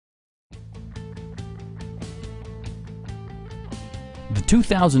The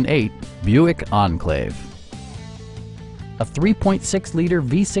 2008 Buick Enclave. A 3.6-liter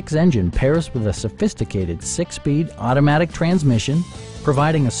V6 engine pairs with a sophisticated 6-speed automatic transmission,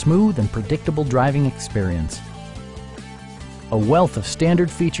 providing a smooth and predictable driving experience. A wealth of standard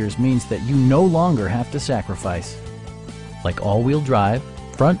features means that you no longer have to sacrifice, like all-wheel drive,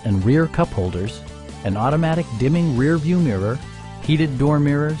 front and rear cup holders, an automatic dimming rear-view mirror, heated door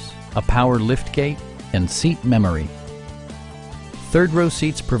mirrors, a power liftgate, and seat memory. Third-row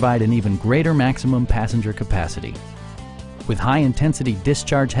seats provide an even greater maximum passenger capacity. With high-intensity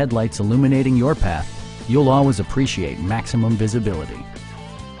discharge headlights illuminating your path, you'll always appreciate maximum visibility.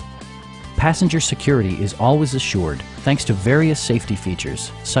 Passenger security is always assured thanks to various safety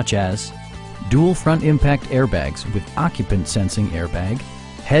features such as dual front impact airbags with occupant sensing airbag,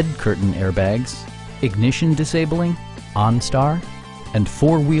 head curtain airbags, ignition disabling, OnStar, and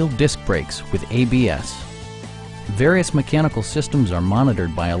four-wheel disc brakes with ABS. Various mechanical systems are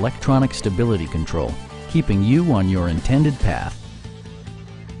monitored by electronic stability control, keeping you on your intended path.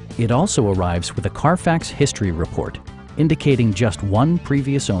 It also arrives with a Carfax history report, indicating just one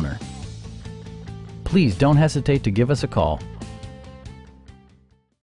previous owner. Please don't hesitate to give us a call